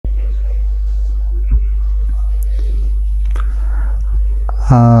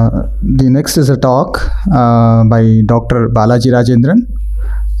The next is a talk by Dr. Balaji Rajendran.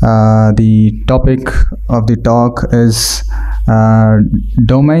 The topic of the talk is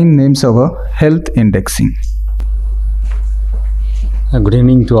domain name server health indexing. Good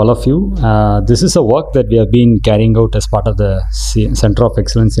evening to all of you. This is a work that we have been carrying out as part of the Center of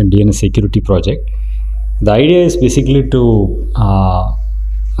Excellence in DNS Security project. The idea is basically to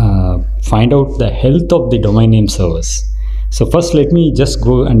find out the health of the domain name servers. So first let me just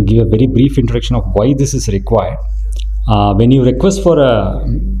go and give a very brief introduction of why this is required. When you request for a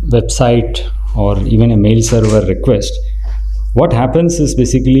website or even a mail server request, what happens is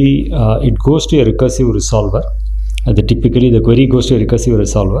basically it goes to a recursive resolver. Typically the query goes to a recursive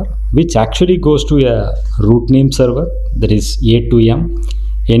resolver, which actually goes to a root name server, that is A to M,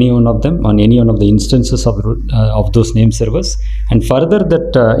 any one of them on any one of the instances of those name servers, and further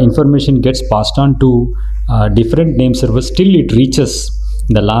that information gets passed on to different name servers till it reaches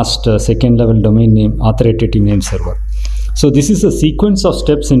the last second level domain name authoritative name server. So this is a sequence of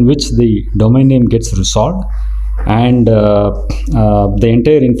steps in which the domain name gets resolved, and the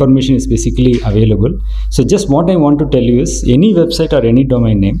entire information is basically available. So just what I want to tell you is, any website or any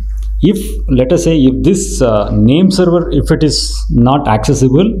domain name, if let us say if this name server, if it is not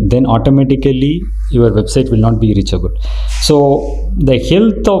accessible, then automatically your website will not be reachable. So the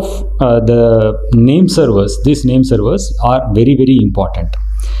health of the name servers, these name servers are very, very important.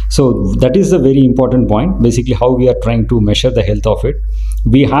 So that is a very important point, basically how we are trying to measure the health of it.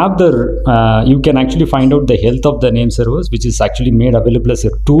 We have the, you can actually find out the health of the name servers, which is actually made available as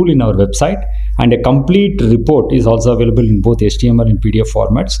a tool in our website, and a complete report is also available in both HTML and PDF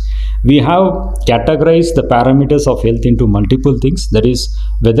formats. We have categorized the parameters of health into multiple things, that is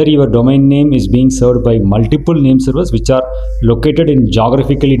whether your domain name is being served by multiple name servers which are located in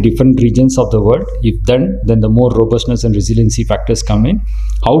geographically different regions of the world. If then the more robustness and resiliency factors come in.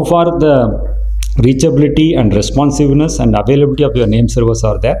 How far the reachability and responsiveness and availability of your name servers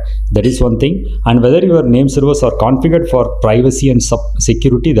are there, that is one thing, and whether your name servers are configured for privacy and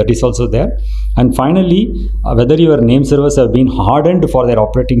security, that is also there. And finally, whether your name servers have been hardened for their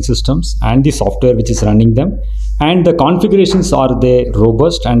operating systems and the software which is running them, and the configurations, are they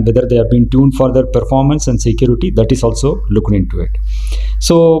robust, and whether they have been tuned for their performance and security, that is also looked into it.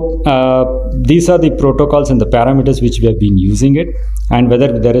 So these are the protocols and the parameters which we have been using it, and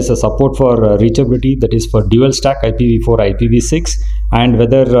whether there is a support for reachability, that is for dual stack IPv4 IPv6, and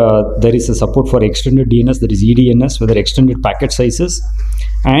whether there is a support for extended DNS, that is EDNS, whether extended packet sizes,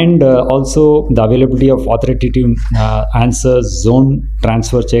 and also the availability of authoritative answers, zone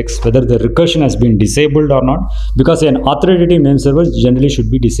transfer checks, whether the recursion has been disabled or not, because an authoritative name server generally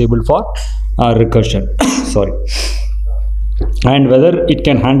should be disabled for recursion. Sorry. And whether it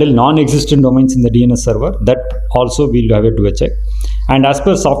can handle non-existent domains in the DNS server, that also we'll have to do a check. And as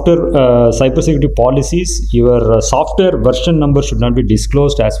per software cybersecurity policies, your software version number should not be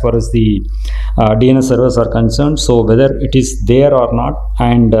disclosed as far as the DNS servers are concerned. So whether it is there or not,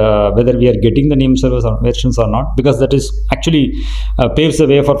 and whether we are getting the name servers or versions or not, because that is actually paves the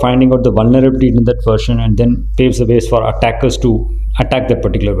way for finding out the vulnerability in that version, and then paves the ways for attackers to attack that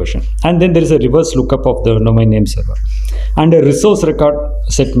particular version. And then there is a reverse lookup of the domain name server, and a resource record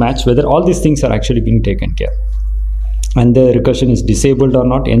set match, whether all these things are actually being taken care, and the recursion is disabled or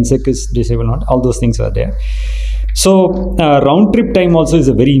not, NSEC is disabled or not, all those things are there. So round trip time also is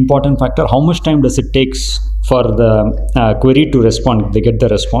a very important factor. How much time does it takes for the query to respond, they get the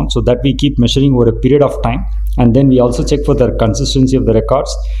response, so that we keep measuring over a period of time. And then we also check for the consistency of the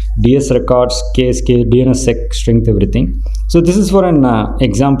records, DS records, KSK, DNS sec strength, everything. So this is for an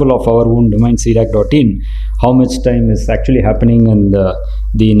example of our own domain CDAC.in, how much time is actually happening, and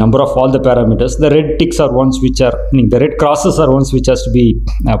the number of all the parameters. The red ticks are ones which are, the red crosses are ones which has to be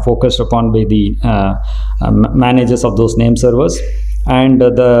focused upon by the managers of those name servers. And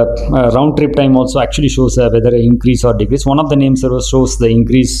the round trip time also actually shows whether an increase or decrease. One of the name servers shows the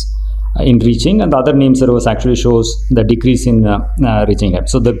increase in reaching, and the other name servers actually shows the decrease in reaching time.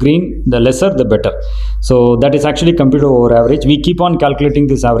 So the green, the lesser the better. So that is actually computed over average. We keep on calculating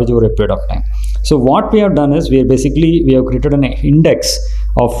this average over a period of time. So what we have done is, we have created an index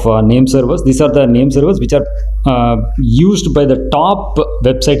of name servers. These are the name servers which are used by the top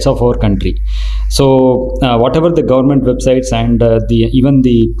websites of our country. So whatever the government websites and even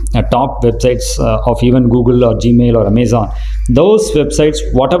the top websites of even Google or Gmail or Amazon, those websites,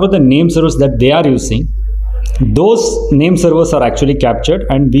 whatever the name servers that they are using, those name servers are actually captured,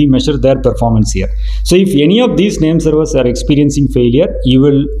 and we measure their performance here. So if any of these name servers are experiencing failure, you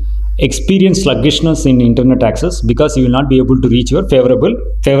will experience sluggishness in internet access because you will not be able to reach your favorite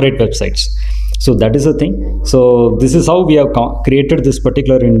websites. So that is the thing. So this is how we have created this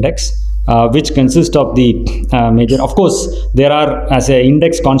particular index, which consists of the major. Of course, there are, as an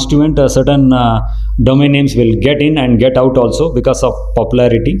index constituent, certain domain names will get in and get out also because of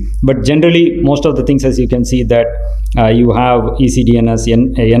popularity. But generally, most of the things, as you can see, that you have ECDNS,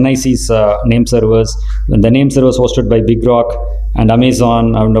 NIC's name servers, the name servers hosted by Big Rock and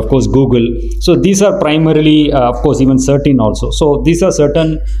Amazon, and of course Google. So these are primarily, of course, even Certain also. So these are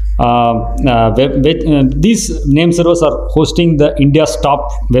certain these name servers are hosting the India's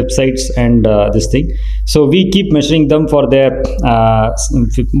top websites and this thing. So we keep measuring them for their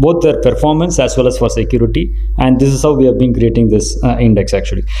both their performance as well as for security, and this is how we have been creating this index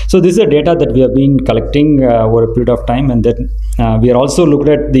actually. So this is the data that we have been collecting over a period of time, and then we are also looked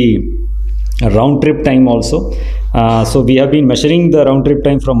at the round trip time also. So we have been measuring the round trip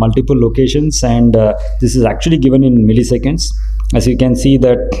time from multiple locations, and this is actually given in milliseconds. As you can see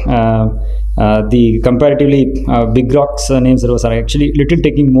that the comparatively Big Rock's name servers are actually little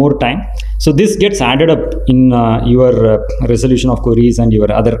taking more time. So this gets added up in your resolution of queries and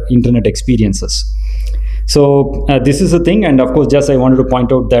your other internet experiences. So this is the thing, and of course, just I wanted to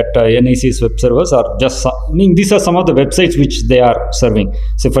point out that NIC's web servers are just, these are some of the websites which they are serving.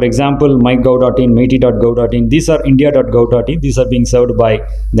 So for example, mygov.in, meity.gov.in, these are india.gov.in. These are being served by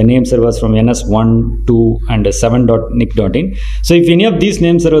the name servers from NS1, 2 and 7.nic.in. So if any of these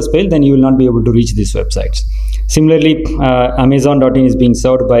name servers fail, then you will not be able to reach these websites. Similarly, amazon.in is being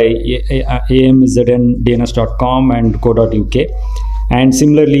served by amzdndns.com and co.uk. And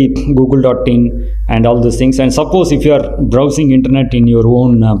similarly, google.in and all those things. And suppose if you are browsing internet in your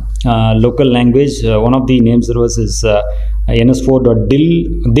own local language, one of the name servers is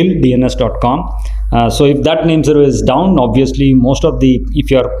ns4.dildns.com. So if that name server is down, obviously most of the, if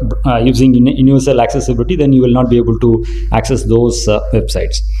you are using universal accessibility, then you will not be able to access those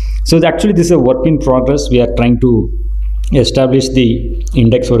websites. So actually this is a work in progress. We are trying to establish the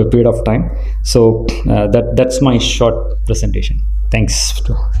index for a period of time. So that's my short presentation. Thanks.